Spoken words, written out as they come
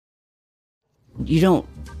You don't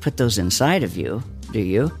put those inside of you, do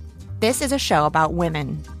you? This is a show about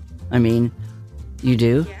women. I mean, you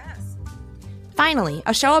do? Yes. Finally,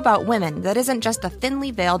 a show about women that isn't just a thinly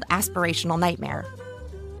veiled aspirational nightmare.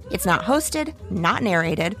 It's not hosted, not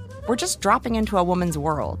narrated. We're just dropping into a woman's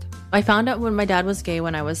world. I found out when my dad was gay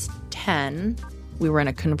when I was 10. We were in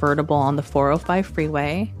a convertible on the 405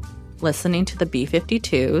 freeway, listening to the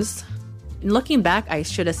B-52s. And looking back, I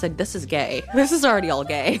should have said, this is gay. This is already all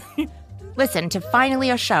gay. Listen to Finally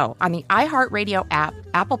a Show on the iHeartRadio app,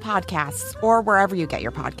 Apple Podcasts, or wherever you get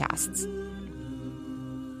your podcasts.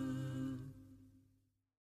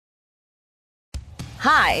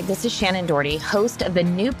 Hi, this is Shannon Doherty, host of the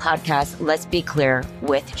new podcast, Let's Be Clear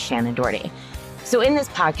with Shannon Doherty. So in this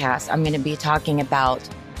podcast, I'm going to be talking about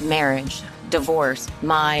marriage, divorce,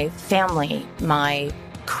 my family, my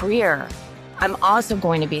career. I'm also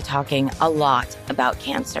going to be talking a lot about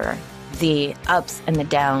cancer, the ups and the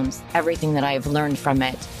downs, everything that I've learned from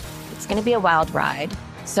it. It's going to be a wild ride.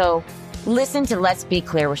 So listen to Let's Be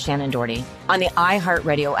Clear with Shannon Doherty on the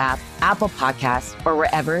iHeartRadio app, Apple Podcasts, or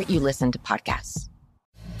wherever you listen to podcasts.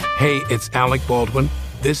 Hey, it's Alec Baldwin.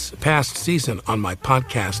 This past season on my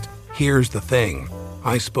podcast, Here's the Thing,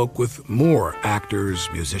 I spoke with more actors,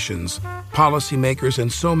 musicians, policymakers,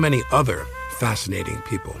 and so many other fascinating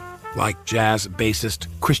people, like jazz bassist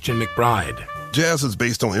Christian McBride. Jazz is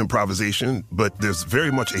based on improvisation, but there's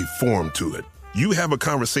very much a form to it. You have a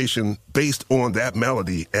conversation based on that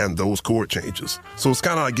melody and those chord changes. So it's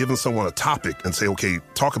kind of like giving someone a topic and say, okay,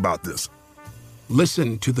 talk about this.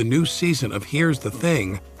 Listen to the new season of Here's the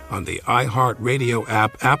Thing on the iHeartRadio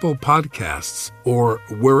app, Apple Podcasts, or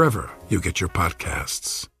wherever you get your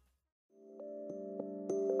podcasts.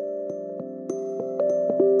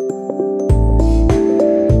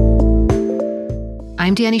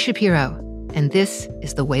 I'm Danny Shapiro, and this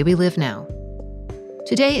is The Way We Live Now.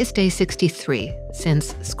 Today is day 63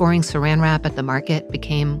 since scoring Saran Wrap at the market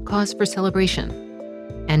became cause for celebration,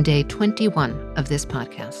 and day 21 of this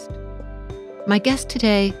podcast. My guest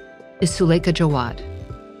today is Suleika Jawad.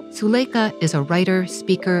 Suleika is a writer,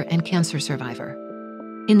 speaker, and cancer survivor.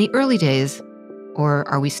 In the early days, or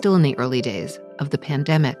are we still in the early days, of the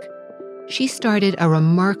pandemic, she started a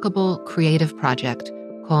remarkable creative project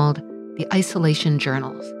called the Isolation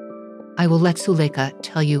Journals. I will let Suleika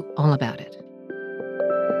tell you all about it.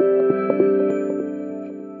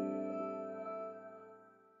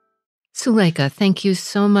 Suleika, thank you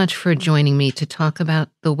so much for joining me to talk about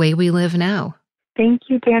the way we live now. Thank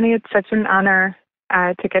you, Danny. It's such an honor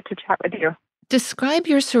to get to chat with you. Describe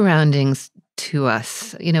your surroundings to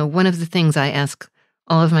us. You know, one of the things I ask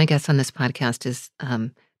all of my guests on this podcast is, I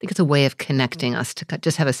think it's a way of connecting us to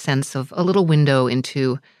just have a sense of a little window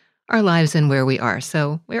into our lives and where we are.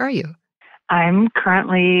 So where are you? I'm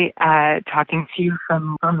currently talking to you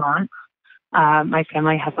from Vermont. My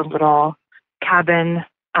family has a little cabin,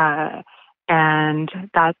 and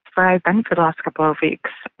that's where I've been for the last couple of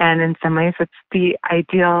weeks. And in some ways, it's the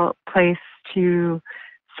ideal place to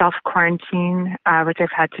self-quarantine, which I've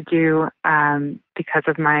had to do because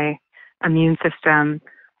of my immune system.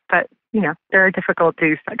 But, you know, there are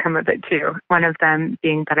difficulties that come with it too. One of them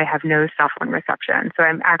being that I have no cell phone reception. So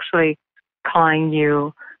I'm actually calling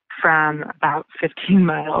you from about 15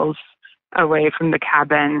 miles away from the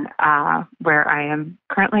cabin where I am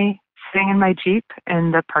currently sitting in my Jeep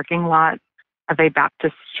in the parking lot of a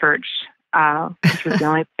Baptist church, which is the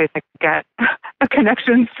only place I could get a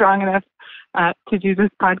connection strong enough to do this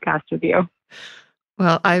podcast with you.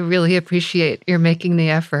 Well, I really appreciate your making the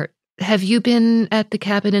effort. Have you been at the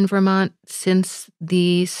cabin in Vermont since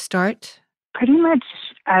the start? Pretty much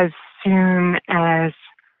as soon as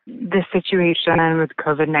the situation with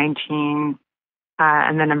COVID-19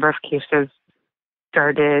 and the number of cases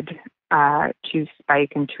started to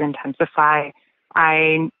spike and to intensify,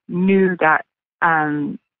 I knew that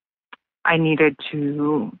I needed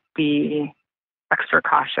to be extra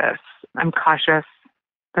cautious. I'm cautious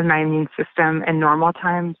with my immune system in normal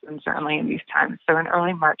times and certainly in these times. So in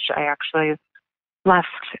early March, I actually left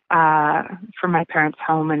from my parents'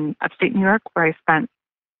 home in upstate New York, where I spent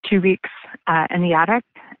 2 weeks in the attic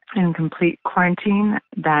in complete quarantine,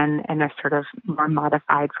 then in a sort of more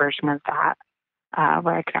modified version of that,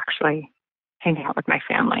 where I could actually hang out with my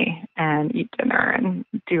family and eat dinner and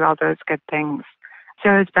do all those good things. So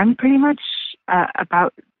it's been pretty much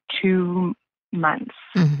about 2 months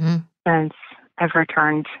since I've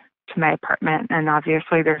returned to my apartment. And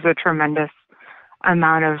obviously there's a tremendous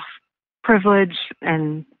amount of privilege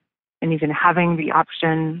and even having the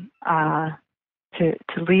option to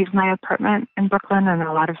leave my apartment in Brooklyn, and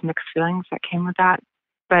a lot of mixed feelings that came with that.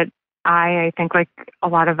 But I think like a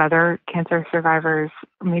lot of other cancer survivors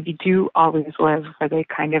maybe do always live with a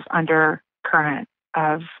kind of undercurrent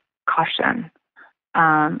of caution.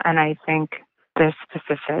 And I think this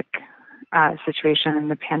specific situation in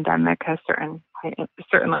the pandemic has certainly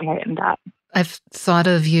heightened that. I've thought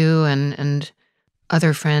of you and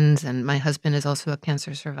other friends, and my husband is also a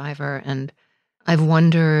cancer survivor, and I've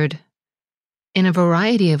wondered in a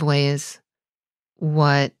variety of ways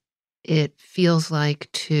what it feels like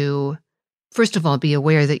to, first of all, be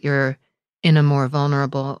aware that you're in a more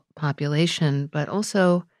vulnerable population, but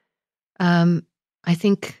also I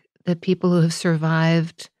think that people who have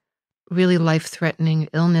survived really life-threatening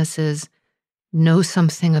illnesses know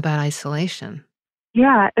something about isolation.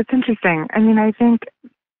 Yeah, it's interesting. I mean, I think,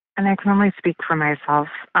 and I can only speak for myself,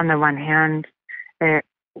 on the one hand, it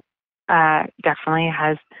definitely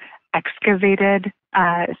has excavated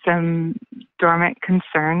some dormant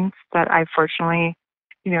concerns that I fortunately,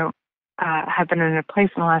 have been in a place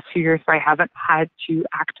in the last few years where I haven't had to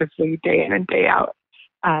actively day in and day out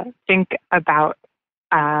think about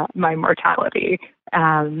my mortality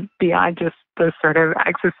beyond just those sort of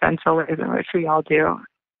existential ways in which we all do.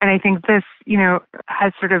 And I think this,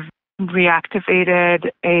 has sort of reactivated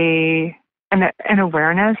an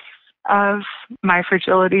awareness of my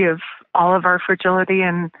fragility, of all of our fragility,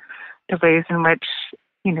 and the ways in which,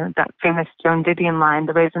 that famous Joan Didion line,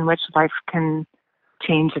 the ways in which life can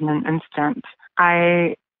change in an instant.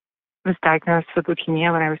 I was diagnosed with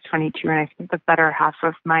leukemia when I was 22, and I spent the better half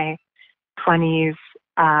of my 20s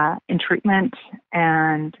in treatment.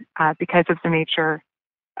 And because of the nature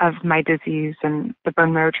of my disease and the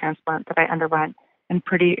bone marrow transplant that I underwent, in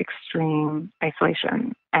pretty extreme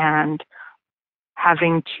isolation, and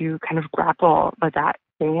having to kind of grapple with that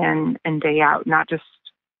day in and day out, not just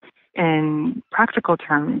in practical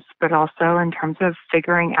terms, but also in terms of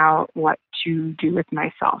figuring out what to do with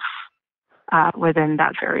myself within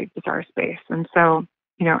that very bizarre space. And so,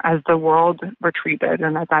 as the world retreated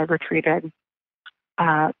and as I retreated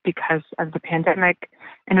because of the pandemic,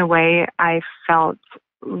 in a way, I felt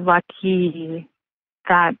lucky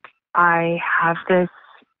that I have this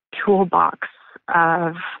toolbox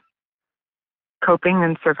of coping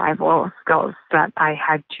and survival skills that I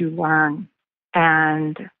had to learn,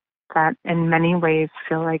 and that in many ways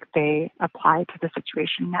feel like they apply to the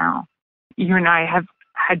situation now. You and I have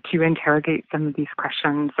had to interrogate some of these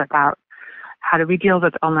questions about how do we deal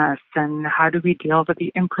with illness, and how do we deal with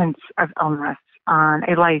the imprints of illness on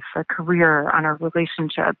a life, a career, on our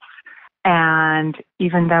relationships. And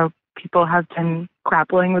even though people have been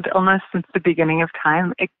grappling with illness since the beginning of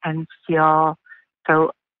time, it can feel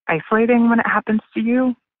so isolating when it happens to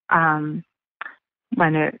you,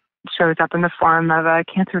 when it shows up in the form of a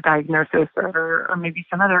cancer diagnosis or maybe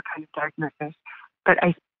some other kind of diagnosis. But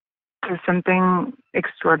there's something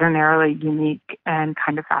extraordinarily unique and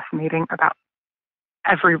kind of fascinating about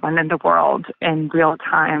everyone in the world in real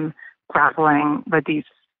time grappling with these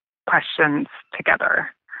questions together.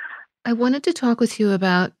 I wanted to talk with you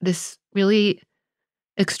about this really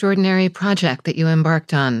extraordinary project that you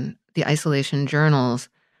embarked on, the Isolation Journals,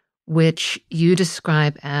 which you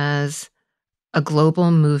describe as a global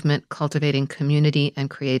movement cultivating community and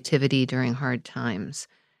creativity during hard times.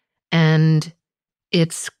 And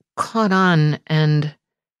it's caught on and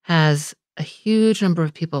has a huge number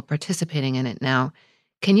of people participating in it now.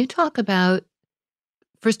 Can you talk about,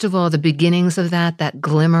 first of all, the beginnings of that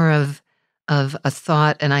glimmer of a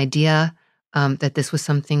thought, an idea, that this was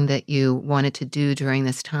something that you wanted to do during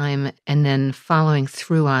this time, and then following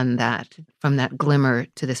through on that, from that glimmer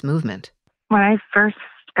to this movement? When I first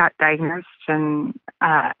got diagnosed and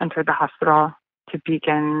entered the hospital to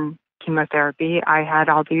begin chemotherapy, I had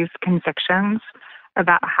all these convictions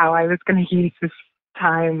about how I was going to use this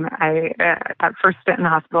time. That first stint in the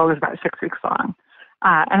hospital was about 6 weeks long.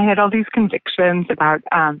 And I had all these convictions about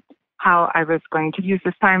how I was going to use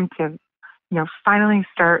this time to, finally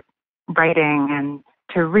start writing and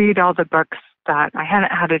to read all the books that I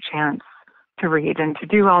hadn't had a chance to read, and to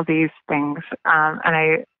do all these things. And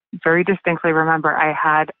I very distinctly remember I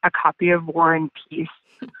had a copy of War and Peace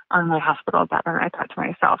on my hospital bed, and I thought to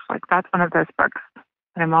myself, like, that's one of those books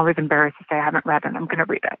that I'm always embarrassed to say I haven't read, and I'm going to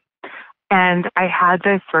read it. And I had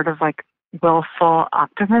this sort of like willful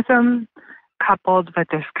optimism coupled with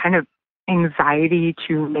this kind of anxiety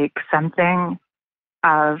to make something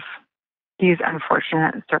of these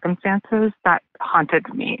unfortunate circumstances that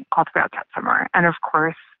haunted me all throughout that summer. And of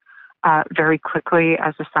course, very quickly,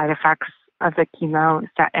 as the side effects of the chemo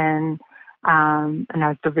set in, and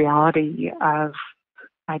as the reality of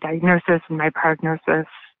my diagnosis and my prognosis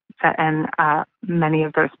set in, many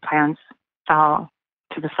of those plans fell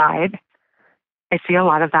to the side. I see a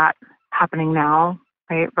lot of that happening now,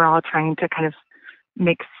 right? We're all trying to kind of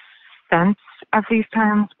make sense of these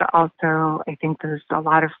times, but also I think there's a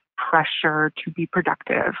lot of pressure to be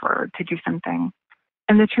productive or to do something.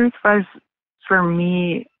 And the truth was, for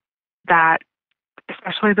me, that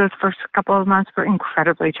especially those first couple of months were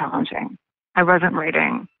incredibly challenging. I wasn't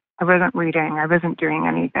writing. I wasn't reading. I wasn't doing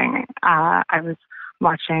anything. I was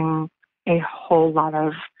watching a whole lot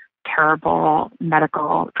of terrible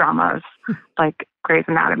medical dramas like Grey's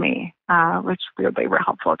Anatomy, which weirdly were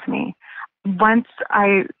helpful to me. Once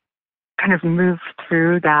I kind of moved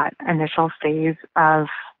through that initial phase of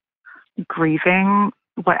grieving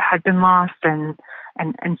what had been lost and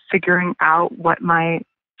figuring out what my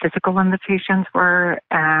physical limitations were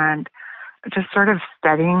and just sort of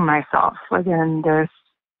steadying myself within this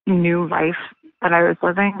new life that I was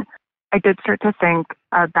living, I did start to think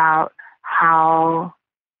about how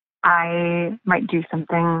I might do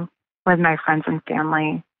something with my friends and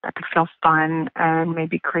family that could feel fun and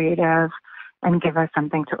maybe creative and give us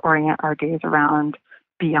something to orient our days around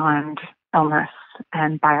beyond illness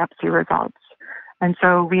and biopsy results. And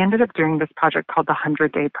so we ended up doing this project called the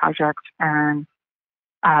 100-Day Project. And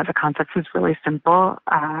the concept was really simple,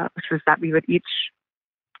 which was that we would each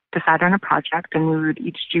decide on a project and we would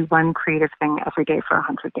each do one creative thing every day for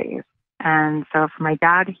 100 days. And so for my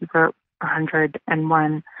dad, he wrote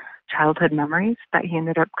 101 childhood memories that he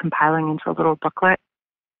ended up compiling into a little booklet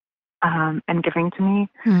and giving to me.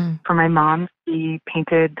 For my mom, he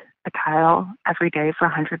painted a tile every day for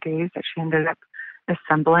 100 days that she ended up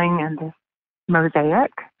assembling in this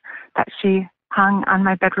mosaic that she hung on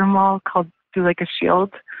my bedroom wall called Suleika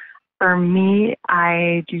Shield. For me,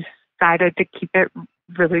 I decided to keep it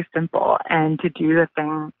really simple and to do the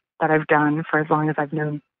thing that I've done for as long as I've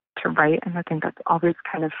known to write. And I think that's always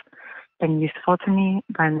kind of been useful to me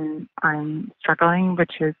when I'm struggling,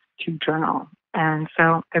 which is to journal. And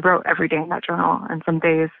so I wrote every day in that journal. And some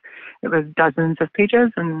days it was dozens of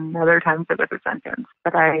pages and other times it was a sentence.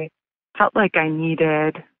 But I felt like I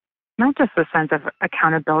needed not just the sense of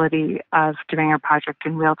accountability of doing a project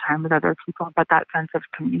in real time with other people, but that sense of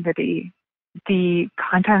community. The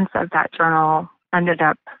contents of that journal ended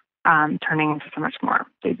up turning into so much more.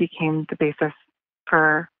 They became the basis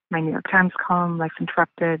for my New York Times column, Life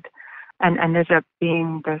Interrupted, and ended up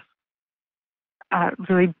being this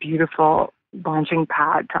really beautiful launching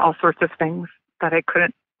pad to all sorts of things that I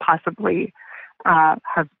couldn't possibly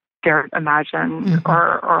have dared imagine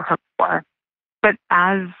or hope for. But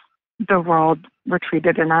as the world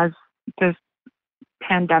retreated and as this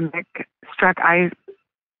pandemic struck, as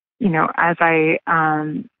I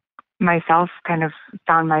myself kind of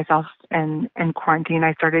found myself in quarantine,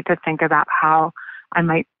 I started to think about how I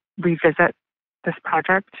might revisit this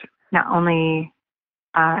project, not only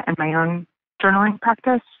in my own journaling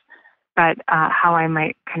practice, but how I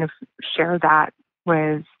might kind of share that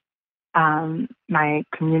with my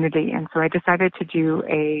community. And so I decided to do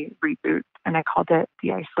a reboot, and I called it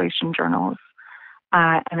the Isolation Journals.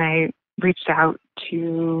 And I reached out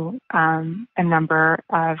to a number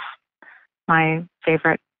of my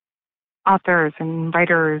favorite authors and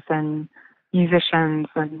writers and musicians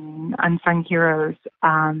and unsung heroes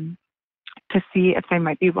to see if they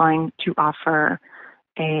might be willing to offer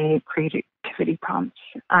a creativity prompt.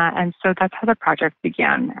 And so that's how the project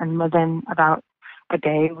began. And within about a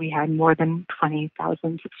day, we had more than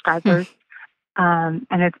 20,000 subscribers. And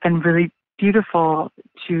it's been really beautiful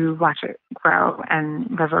to watch it grow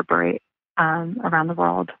and reverberate around the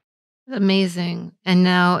world. Amazing. And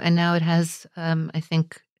now it has, I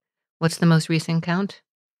think, what's the most recent count?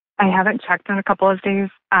 I haven't checked in a couple of days,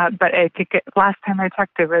 but I think last time I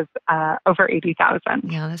checked, it was over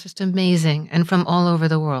 80,000. Yeah, that's just amazing. And from all over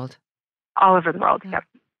the world. All over the world, yep.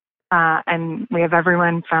 And we have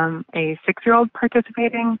everyone from a 6-year-old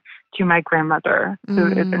participating to my grandmother, who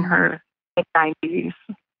is in her mid-90s.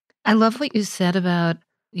 I love what you said about,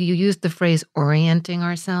 you used the phrase orienting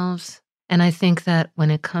ourselves. And I think that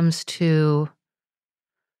when it comes to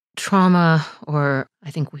trauma, or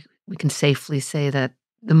I think we can safely say that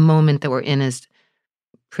the moment that we're in is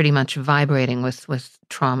pretty much vibrating with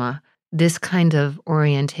trauma, this kind of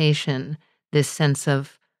orientation, this sense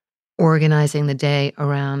of organizing the day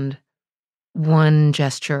around one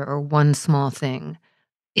gesture or one small thing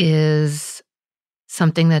is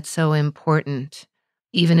something that's so important.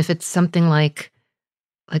 Even if it's something like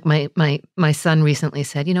my son recently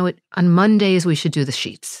said, on Mondays we should do the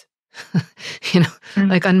sheets.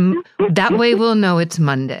 Like on that way we'll know it's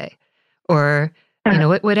Monday. Or,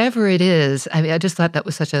 whatever it is. I mean, I just thought that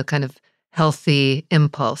was such a kind of healthy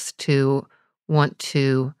impulse to want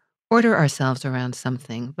to order ourselves around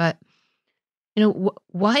something. But,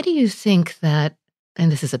 why do you think that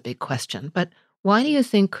and this is a big question, but why do you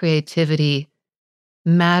think creativity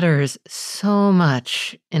matters so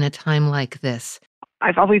much in a time like this?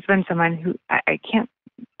 I've always been someone who I can't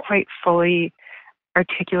quite fully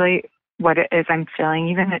articulate what it is I'm feeling,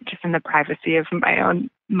 even just in the privacy of my own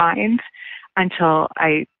mind, until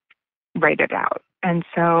I write it out. And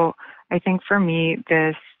so I think for me,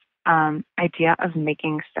 this idea of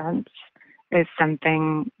making sense is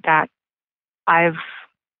something that I've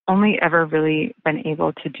only ever really been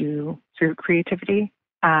able to do through creativity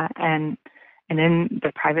and in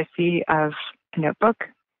the privacy of a notebook.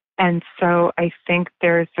 And so I think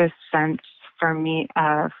there's this sense for me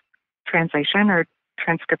of translation or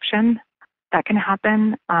transcription that can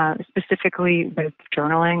happen, specifically with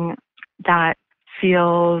journaling, that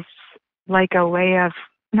feels like a way of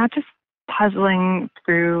not just puzzling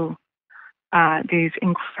through these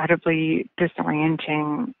incredibly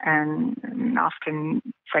disorienting and often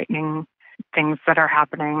frightening things that are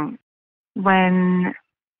happening. When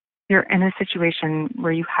you're in a situation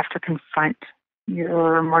where you have to confront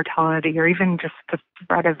your mortality or even just the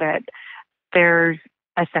threat of it, there's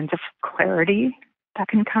a sense of clarity that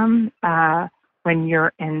can come when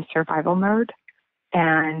you're in survival mode,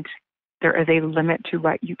 and there is a limit to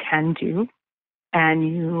what you can do, and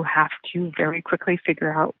you have to very quickly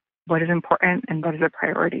figure out what is important and what is a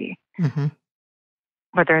priority. Mm-hmm.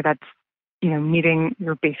 Whether that's, meeting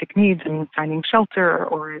your basic needs and finding shelter,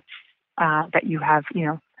 or it's that you have,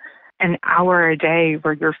 an hour a day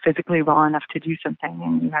where you're physically well enough to do something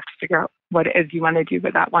and you have to figure out what it is you want to do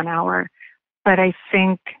with that 1 hour. But I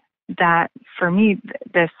think that for me,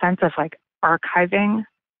 the sense of like archiving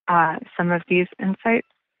some of these insights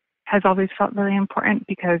has always felt really important,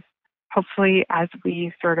 because hopefully as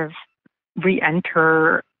we sort of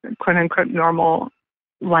re-enter quote unquote normal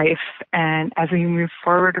life and as we move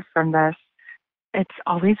forward from this, it's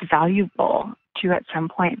always valuable to at some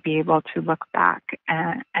point be able to look back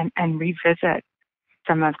and revisit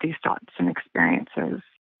some of these thoughts and experiences.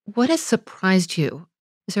 What has surprised you?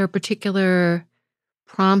 Is there a particular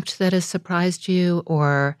prompt that has surprised you,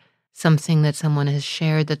 or something that someone has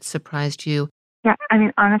shared that surprised you? Yeah, I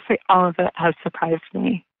mean, honestly, all of it has surprised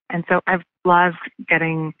me. And so I've loved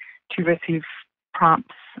getting to receive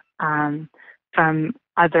prompts from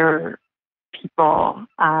other people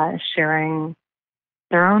sharing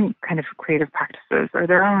their own kind of creative practices or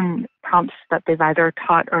their own prompts that they've either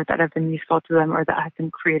taught or that have been useful to them or that have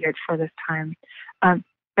been created for this time.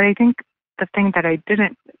 But I think the thing that I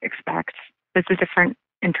didn't expect is the different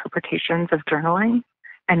interpretations of journaling,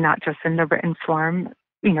 and not just in the written form.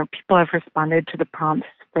 People have responded to the prompts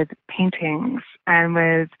with paintings and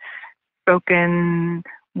with spoken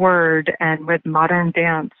word and with modern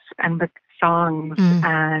dance and with songs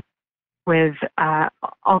and with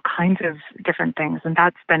all kinds of different things. And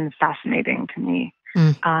that's been fascinating to me,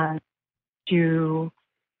 to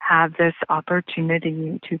have this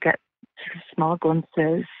opportunity to get small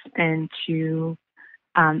glimpses into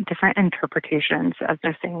different interpretations of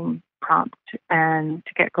the same prompt, and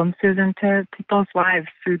to get glimpses into people's lives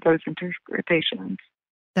through those interpretations.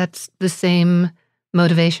 That's the same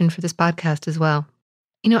motivation for this podcast as well.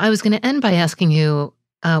 I was going to end by asking you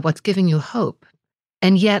what's giving you hope.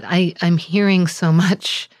 And yet I'm hearing so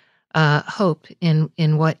much hope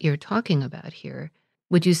in what you're talking about here.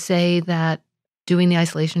 Would you say that doing the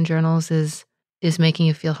isolation journals is making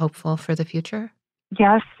you feel hopeful for the future?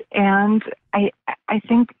 Yes, and I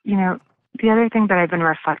think, the other thing that I've been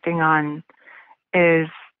reflecting on is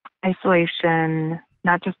isolation,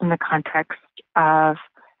 not just in the context of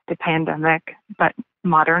the pandemic, but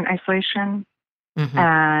modern isolation,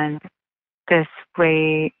 and this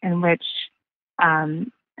way in which,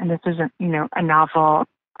 and this isn't, a novel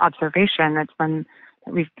observation, it's one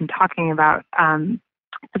that we've been talking about,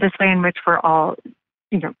 but this way in which we're all,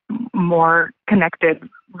 more connected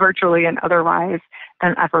virtually and otherwise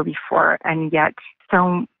than ever before. And yet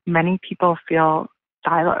so many people feel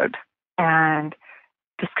siloed and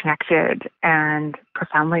disconnected and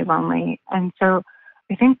profoundly lonely. And so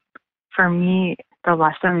I think for me, the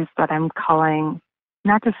lessons that I'm calling,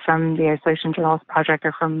 not just from the Isolation Journals Project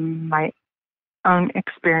or from my own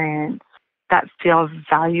experience, that feel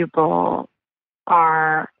valuable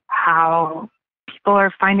are how people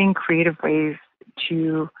are finding creative ways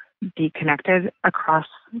to be connected across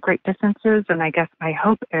great distances. And I guess my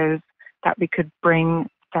hope is that we could bring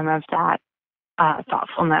some of that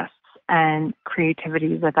thoughtfulness and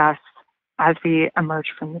creativity with us as we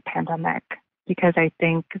emerge from the pandemic. Because I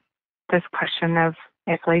think this question of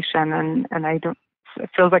isolation, and it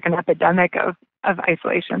feels like an epidemic of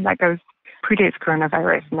isolation that predates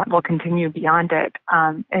coronavirus and that will continue beyond it,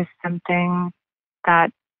 is something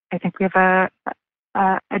that I think we have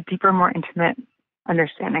a deeper, more intimate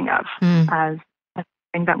understanding of as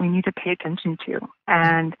something that we need to pay attention to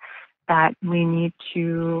and that we need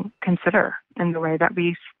to consider in the way that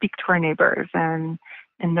we speak to our neighbors and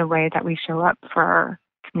in the way that we show up for our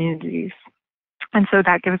communities. And so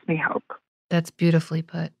that gives me hope. That's beautifully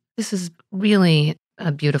put. This is really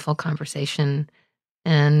a beautiful conversation,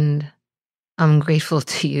 and I'm grateful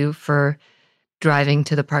to you for driving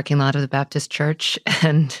to the parking lot of the Baptist Church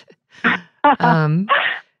and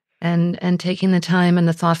taking the time and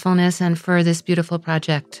the thoughtfulness and for this beautiful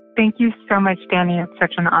project. Thank you so much, Danny. It's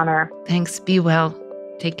such an honor. Thanks. Be well.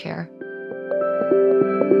 Take care.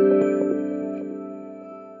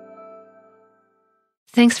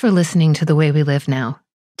 Thanks for listening to The Way We Live Now.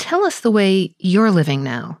 Tell us the way you're living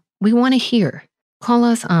now. We want to hear. Call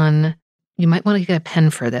us on, you might want to get a pen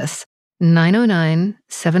for this,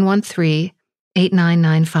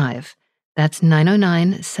 909-713-8995. That's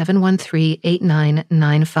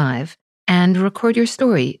 909-713-8995. And record your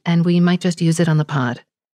story, and we might just use it on the pod.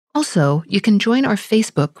 Also, you can join our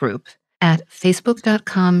Facebook group at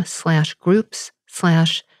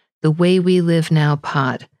facebook.com/groups/The Way We Live Now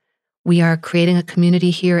pod. We are creating a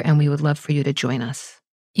community here, and we would love for you to join us.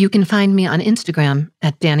 You can find me on Instagram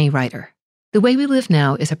at Danny Ryder. The Way We Live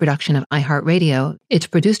Now is a production of iHeartRadio. It's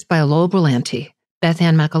produced by Lowell Berlanti. Beth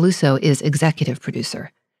Ann Macaluso is executive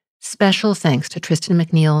producer. Special thanks to Tristan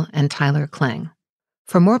McNeil and Tyler Klang.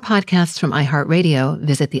 For more podcasts from iHeartRadio,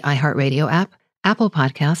 visit the iHeartRadio app, Apple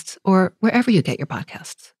Podcasts, or wherever you get your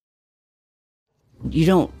podcasts. You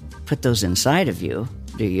don't put those inside of you,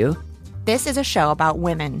 do you? This is a show about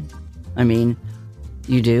women. I mean,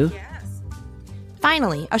 you do?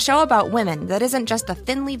 Finally, a show about women that isn't just a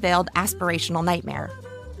thinly veiled aspirational nightmare.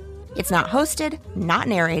 It's not hosted, not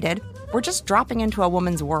narrated. We're just dropping into a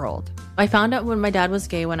woman's world. I found out when my dad was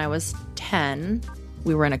gay when I was 10.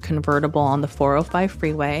 We were in a convertible on the 405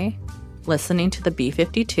 freeway, listening to the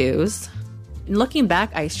B-52s. And looking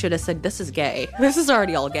back, I should have said, this is gay. This is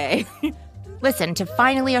already all gay. Listen to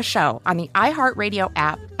Finally a Show on the iHeartRadio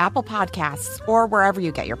app, Apple Podcasts, or wherever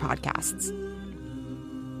you get your podcasts.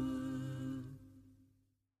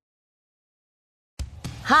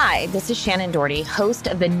 Hi, this is Shannon Doherty, host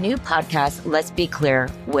of the new podcast, Let's Be Clear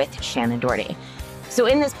with Shannon Doherty. So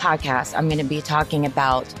in this podcast, I'm going to be talking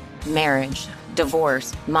about marriage,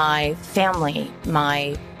 divorce, my family,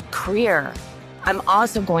 my career. I'm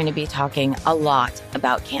also going to be talking a lot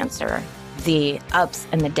about cancer, the ups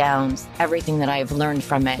and the downs, everything that I've learned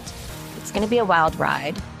from it. It's going to be a wild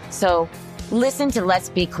ride. So listen to Let's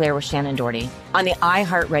Be Clear with Shannon Doherty on the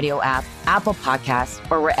iHeartRadio app, Apple Podcasts,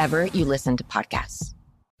 or wherever you listen to podcasts.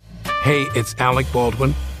 Hey, it's Alec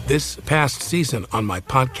Baldwin. This past season on my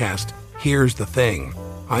podcast, Here's the Thing,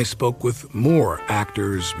 I spoke with more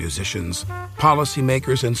actors, musicians,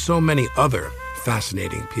 policymakers, and so many other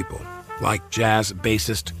fascinating people, like jazz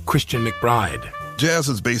bassist Christian McBride. Jazz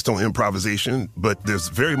is based on improvisation, but there's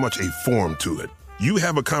very much a form to it. You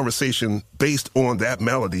have a conversation based on that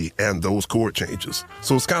melody and those chord changes.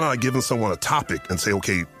 So it's kind of like giving someone a topic and say,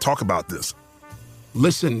 okay, talk about this.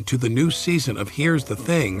 Listen to the new season of Here's the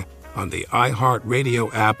Thing on the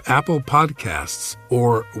iHeartRadio app, Apple Podcasts,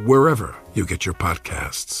 or wherever you get your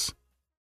podcasts.